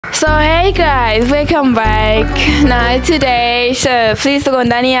So hey guys, welcome back. Now today, so please go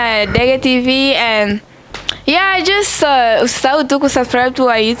ndani ya Dege TV and yeah, just usisahau tu kusubscribe to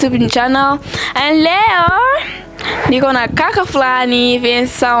our YouTube channel. And leo niko na kaka fulani hivi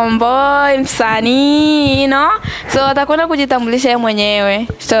Fumbo, Msani, you know. So atakwenda kujitambulisha yeye mwenyewe.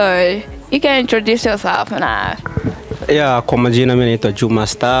 So you can introduce yourself now. Yeah, kwa majina mimi naitwa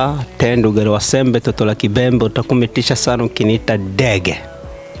JUMASTAR, tendo gari wa sembe toto la kibembe, utakumetisha sana ukiniita Dege.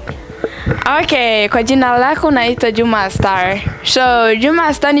 Okay, kwa jina lako unaitwa JUMASTAR. So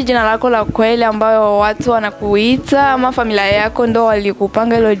JUMASTAR ni jina lako la kweli ambayo watu wanakuita ama familia yako ndo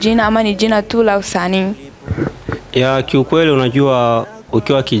walikupanga hilo jina ama ni jina tu la usanii? Ya kiukweli unajua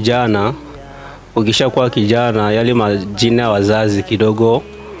ukiwa kijana, ukishakuwa kijana yale majina ya wazazi kidogo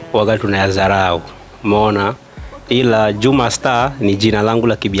wakati tunayadharau. Umeona? Ila JUMASTAR ni jina langu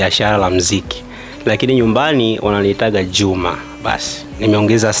la kibiashara la mziki. Lakini nyumbani wananiitaga Juma. Basi,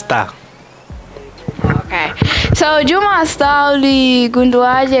 nimeongeza star. Okay. So JUMASTAR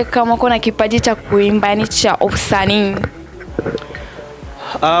uligunduaje kama kuna kipaji cha kuimba ni cha usanii?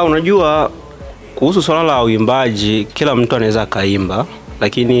 Unajua kuhusu swala la uimbaji kila mtu anaweza kaimba,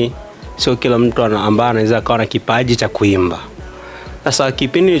 lakini sio kila mtu ambaye anaweza kuwa na kipaji cha kuimba. Sasa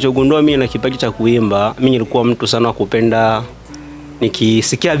kipindi nilichogundua mimi na kipaji cha kuimba, mimi nilikuwa mtu sana wa kupenda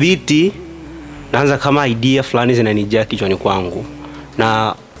nikisikia biti naanza kama idea fulani zinanijia kichwani kwangu.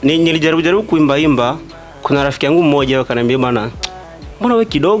 Na nilijaribu kuimba. Kuna rafiki yangu mmoja akaniambia bana, mbona wewe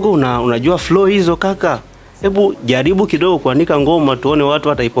kidogo unajua flow hizo kaka? Hebu jaribu kidogo kuandika ngoma tuone watu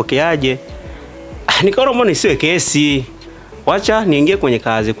wataipokeaje. Nikaona mbona isiwe kesi. Wacha niingie kwenye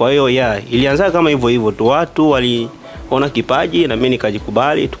kazi. Kwa hiyo ilianza kama hivyo tu, watu waliona kipaji na mimi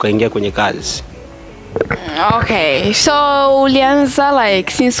nikajikubali tukaingia kwenye kazi. Okay. So ulianza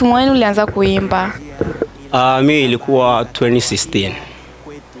like since when ulianza kuimba? Mimi ilikuwa 2016.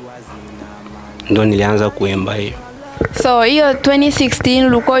 Ndo nilianza kuimba hiyo. So hiyo 2016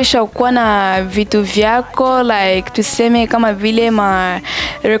 ulikuwa ushakuwa na vitu vyako like tuseme kama vile ma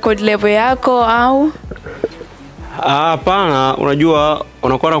record label yako au? Hapana, unajua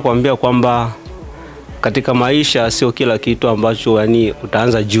unakuwa nakuambia kwamba katika maisha sio kila kitu ambacho yani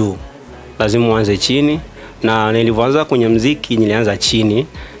utaanza juu. Lazima uanze chini, na nilivyoanza kwenye muziki nilianza chini.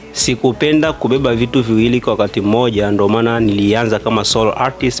 Sikupenda kubeba vitu viwili kwa wakati mmoja, ndio maana nilianza kama solo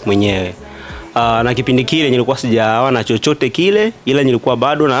artist mwenyewe. Na kipindi kile nilikuwa sijawa na chochote kile, ila nilikuwa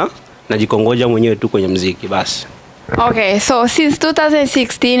bado najikongoja mwenyewe tu kwenye muziki basi. Okay, so since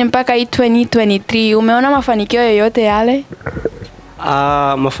 2016 mpaka 2023 umeona mafanikio yoyote yale?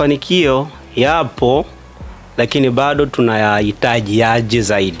 Mafanikio yapo, lakini bado tunayahitaji aje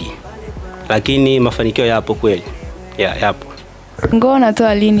zaidi. Lakini mafanikio yapo kweli. Yapo. Ngoma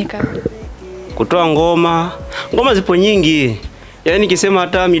unatoa lini kaka? Kutoa ngoma zipo nyingi. Yaani nikisema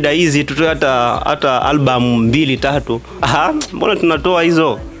hata mida hizi tutoe hata album 2-3. Mbona tunatoa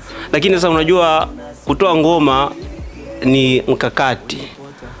hizo? Lakini sasa unajua kutoa ngoma ni mkakati.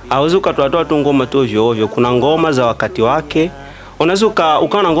 Hauwezi ukatoa tu ngoma tu ovyo. Kuna ngoma za wakati wake. Unaweza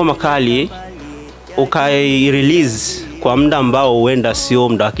ukawa na ngoma kali ukai-release kwa muda ambao huenda sio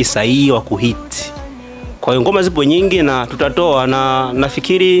muda wa kisahihi wa kuhit. Kwa hiyo ngoma zipo nyingi na tutatoa, na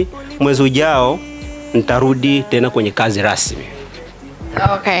nafikiri mwezi ujao nitarudi tena kwenye kazi rasmi.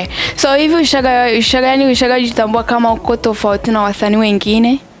 Okay. So hivi ushagajitambua kama uko tofauti na wasanii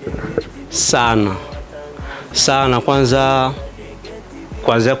wengine? Sana kwanza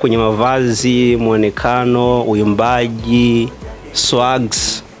kwenye mavazi, muonekano, uimbaji,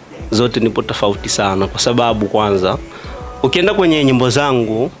 swags zote nipo tofauti sana, kwa sababu kwanza ukienda kwenye nyimbo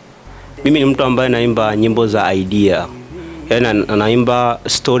zangu mimi ni mtu ambaye naimba nyimbo za idea. Yaani naimba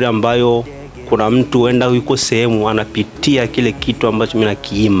story ambayo kuna mtu huenda yuko sehemu anapitia kile kitu ambacho mimi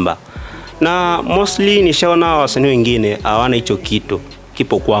nakiimba. Na mostly nishaona wasanii wengine hawana hicho kitu.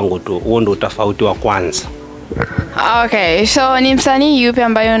 Kipo kwangu tu. Huo ndio tofauti wa kwanza. Okay, so ni msanii yupi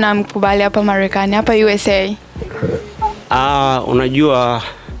ambaye unamkubali hapa Marekani, hapa USA? Unajua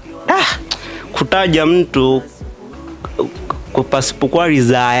kutaja mtu kupasipokuwa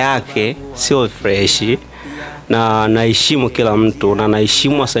ridhaa yake sio fresh, na naheshimu kila mtu na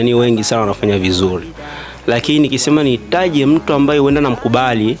naheshimu wasanii wengi sana wanafanya vizuri. Lakini nikisema nitaje mtu ambaye huenda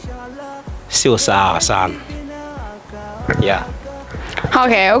namkubali sio sawa sana.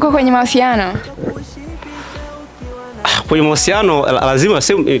 Okay, uko kwenye mahusiano? Kwenye mahusiano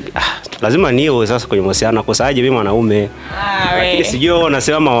lazima niwe sasa kwenye mahusiano kwa sababu mimi mwanaume. Lakini sijui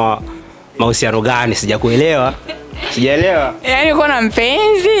unasema mahusiano gani, sijakuelewa. Sijaelewa. Yaani uko na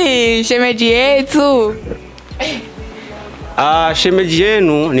mpenzi, shemeji yetu? Shemeji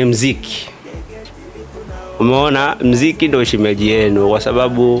yenu ni mziki. Umeona, mziki ndio shimeji yenu, kwa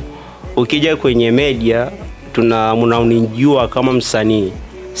sababu ukija kwenye media mnaunijua kama msanii.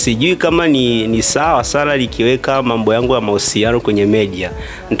 Sijui kama ni sawa sana nikiweka mambo yangu ya mahusiano kwenye media.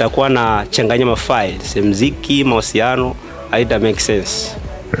 Nitakuwa na changanya mafiles, mziki, mahusiano, haita make sense.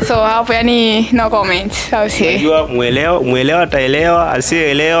 So hapo yani no comment. Unajua muelewa ataelewa,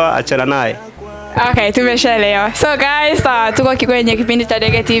 asiyeelewa achana naye. Okay, tumeshaelewa. So guys, tuko kwenye kipindi cha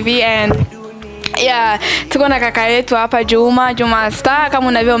Dege TV and yeah, tuko na kaka yetu hapa JUMASTAR kama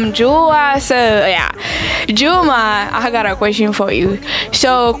unavyomjua. So yeah, Juma, I got a question for you.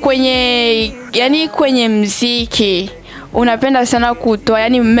 So kwenye mziki unapenda sana kutoa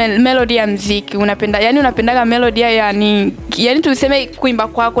yani melody ya mziki, unapendaga melody yani tuseme kuimba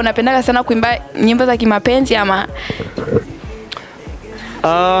kwako, unapendaga sana kuimba nyimbo za kimapenzi ama?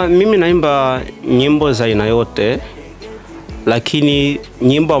 Mimi naimba nyimbo za aina yote, lakini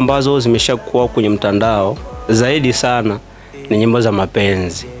nyimbo ambazo zimeshakuwa kwenye mtandao zaidi sana ni nyimbo za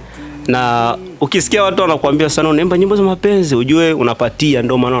mapenzi. Na ukisikia watu wanakuambia sana unaimba nyimbo za mapenzi, ujue unapatia,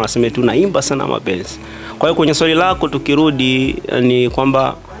 ndio maana wanasema tu naimba sana mapenzi. Kwa hiyo kwenye swali lako tukirudi ni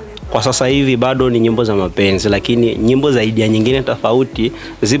kwamba kwa sasa hivi bado ni nyimbo za mapenzi, lakini nyimbo zaidi ya nyingine tofauti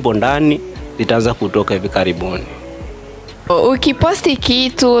zipo ndani, zitaanza kutoka hivi karibuni. Ukiposti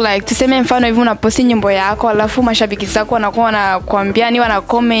kitu like tuseme mfano hivi unaposti nyimbo yako alafu mashabiki zako wanakuwa wanakuambia wana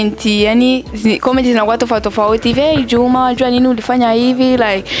comment, yani comment zinakuwa tofauti hivi, hey Juma unajua nini ulifanya hivi,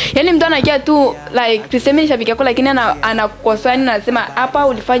 like yani mtu anakia tu like tuseme shabiki yako lakini anakosoa nini, anasema hapa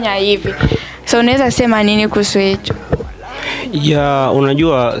ulifanya hivi. So unaweza sema nini kuhusu hicho? Ya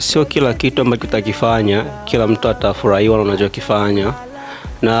unajua sio kila kitu ambacho utakifanya kila mtu atafurahiwa na unachokifanya.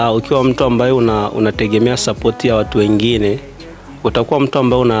 Na ukiwa mtu ambaye unategemea support ya watu wengine, utakuwa mtu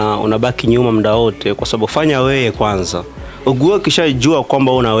ambaye unabaki nyuma muda wote, kwa sababu fanya wewe kwanza. Ugua kishajua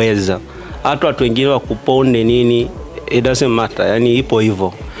kwamba unaweza. Hata watu wengine wakuponde nini, it doesn't matter, yani ipo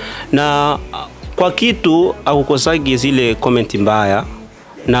hivyo. Na kwa kitu akukosagi zile comment mbaya,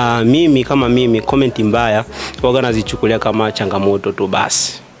 na mimi kama mimi comment mbaya huwa nazichukulia kama changamoto tu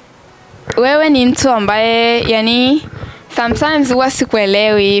basi. Wewe ni mtu ambaye yani sometimes huwa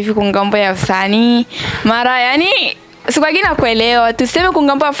sikuelewi hivi kungambo ya usanii. Mara yani sikagina kuelewa. Tuseme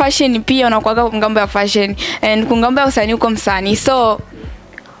kungambo ya fashion pia unakuaga kungambo ya fashion and kungambo ya usanii uko msanii. So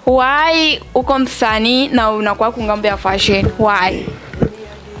why uko msanii na unakuwa kungambo ya fashion? Why?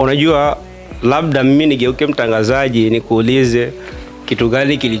 Unajua labda mimi nigeuke mtangazaji nikuulize kitu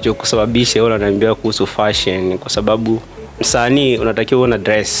gani kilichokusababisha wewe unaniambia kuhusu fashion, kwa sababu msanii unatakiwa una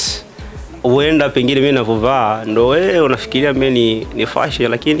dress. Uenda pengine mimi navovaa ndo wewe unafikiria mimi ni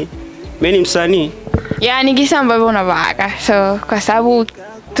fashion, lakini mimi ni msanii. Yani kisa ambavyo unavaa. So kwa sababu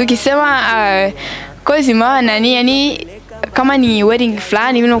tukisema kozi maana yani kama ni wedding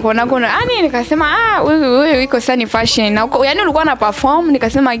fulani mimi nakuona nikasema wewe iko sana fashion. Na yani ulikuwa na perform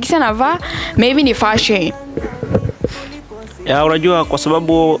nikasema kisa navaa maybe ni fashion. Ya unajua kwa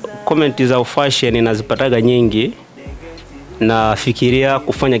sababu comment za fashion ninazipataga nyingi, na fikiria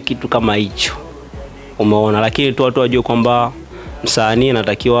kufanya kitu kama hicho. Umeona, lakini tu watu wajue kwamba msanii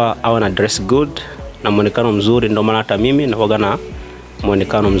anatakiwa awe na dress good na muonekano mzuri, ndio maana hata mimi nakuwa na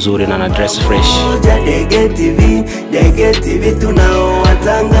muonekano mzuri na dress fresh. Dege TV tunao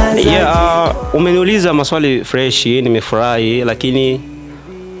watangaza. Umeniuliza maswali fresh, nimefurahi, lakini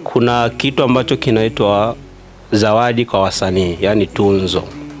kuna kitu ambacho kinaitwa zawadi kwa wasanii, yani tunzo.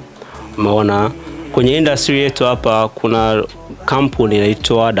 Umeona, kwenye industry yetu hapa kuna kampuni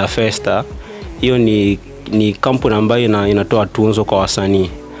inaitwa Dafesta. Hiyo ni kampuni ambayo inatoa tunzo kwa wasanii.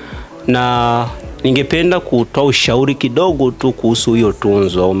 Na ningependa kutoa ushauri kidogo tu kuhusu hiyo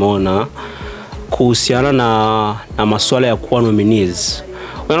tunzo. Umeona, kuhusiana na masuala ya kuwa nominees.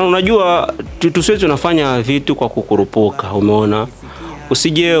 Unajua tusiwe tunafanya vitu kwa kukurupuka. Umeona,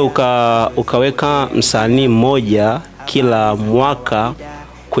 usije ukaweka msanii mmoja kila mwaka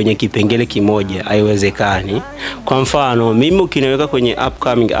kwenye kipengele kimoja, haiwezekani. Kwa mfano mimi ukiniweka kwenye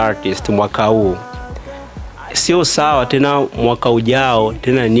upcoming artist mwaka huu, sio sawa tena mwaka ujao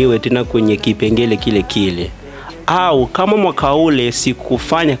tena niwe tena kwenye kipengele kile. Au kama mwaka ule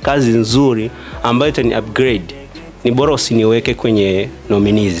sikufanya kazi nzuri ambayo itani upgrade, ni bora usiniweke kwenye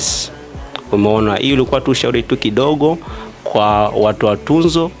nominees. Umeona, hiyo ilikuwa tu shauri tu kidogo kwa watu wa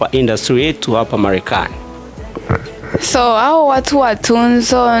tunzo wa industry yetu hapa Marekani. So hao watu wa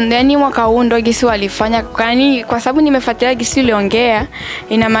tunzo yani mwaka huu ndo gisi walifanya, kwa sababu nimefuatilia gisi uliongea,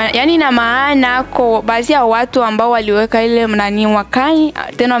 ina maana kwa baadhi ya watu ambao waliweka ile mnani mwakani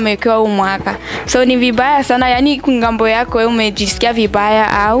tena wamewekewa huu mwaka. So ni vibaya sana, yani kungambo yako wewe umejisikia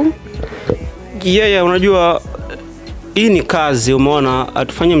vibaya au? Yeah, unajua hii ni kazi. Umeona,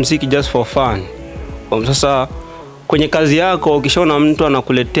 atufanye muziki just for fun. Sasa kwenye kazi yako ukishaona mtu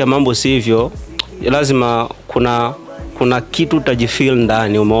anakuletea mambo sivyo, lazima kuna kitu utajifeel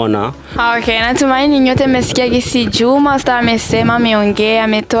ndani, umeona? Okay, natumaini nyote mmesikia gisi JUMASTAR amesema, ameongea,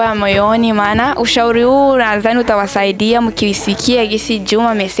 ametoa moyoni, maana ushauri huu nadhani utawasaidia mkisikia gisi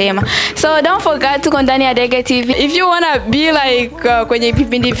Juma amesema. So don't forget tuko ndani ya Dege TV. If you wanna be like kwenye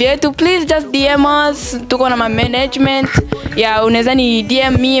vipindi vyetu, please just DM us. Tuko na management. Yeah, unaweza ni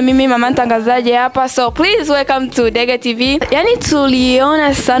DM mimi mama mtangazaji hapa. So please welcome to Dege TV. Yani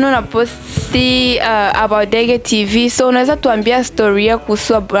tuliona sana na posti about Dege TV. So unaweza tuambia story ya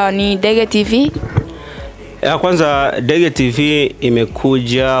kuhusu ni Dege TV? Ya kwanza, Dege TV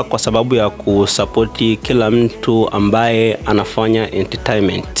imekuja kwa sababu ya kusupporti kila mtu ambaye anafanya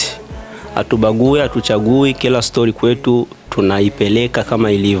entertainment. Hatubagui, hatuchagui, kila story kwetu tunaipeleka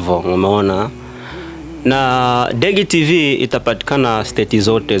kama ilivyo, umeona? Na Dege TV itapatikana state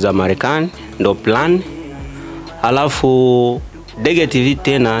zote za Marekani, ndo plan. Alafu Dege TV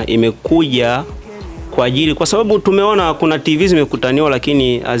tena imekuja kwa sababu tumeona kuna TV zimekutaniwa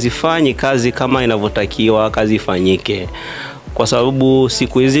lakini hazifanyi kazi kama inavyotakiwa kazi ifanyike. Kwa sababu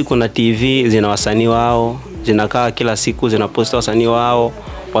siku hizi kuna TV zina wasanii wao, zinakaa kila siku zinaposta wasanii wao,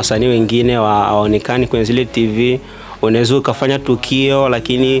 wasanii wengine hawaonekani kwenye zile TV. Unaweza ukafanya tukio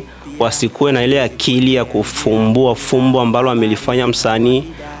lakini wasikue na ile akili ya kufumbua fumbo ambalo amelifanya msanii,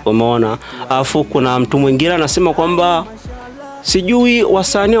 umeona? Alafu kuna mtu mwingine anasema kwamba sijui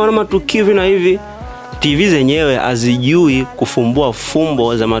wasanii wana matukio na hivi. TV zenyewe hazijui kufumbua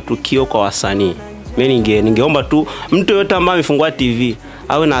fumbo za matukio kwa wasanii. Mimi ningeomba tu mtu yote ambaye amefungua TV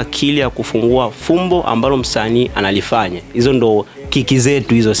awe na akili ya kufungua fumbo ambalo msanii analifanya. Hizo ndo kiki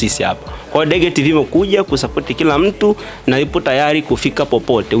zetu hizo sisi hapa. Kwa Dege TV imekuja kusupport kila mtu na ipo tayari kufika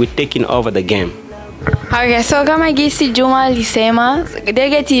popote. We taking over the game. Okay, so kama gisi Juma alisema,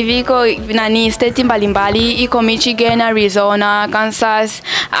 Dege TV iko nani state mbalimbali, iko Michigan, Arizona, Kansas,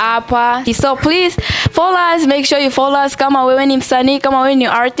 hapa. So please follow us, make sure you follow us. Kama wewe ni msanii, kama wewe ni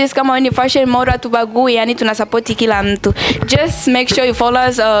artist, kama wewe ni fashion model, tubagui, yani tunasupport kila mtu. Just make sure you follow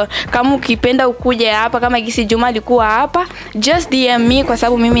us. Kama ukipenda ukuje hapa kama gisi Juma alikuwa hapa, just DM me kwa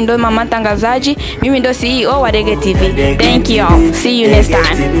sababu mimi ndo mama mtangazaji, mimi ndo CEO wa Dege TV. Thank you all. See you next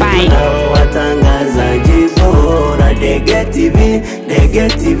time. Bye. Bora Dege TV, Dege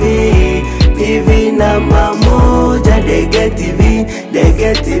TV, TV namba moja Dege TV,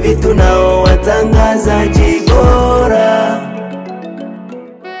 Dege TV tunao watangazaji.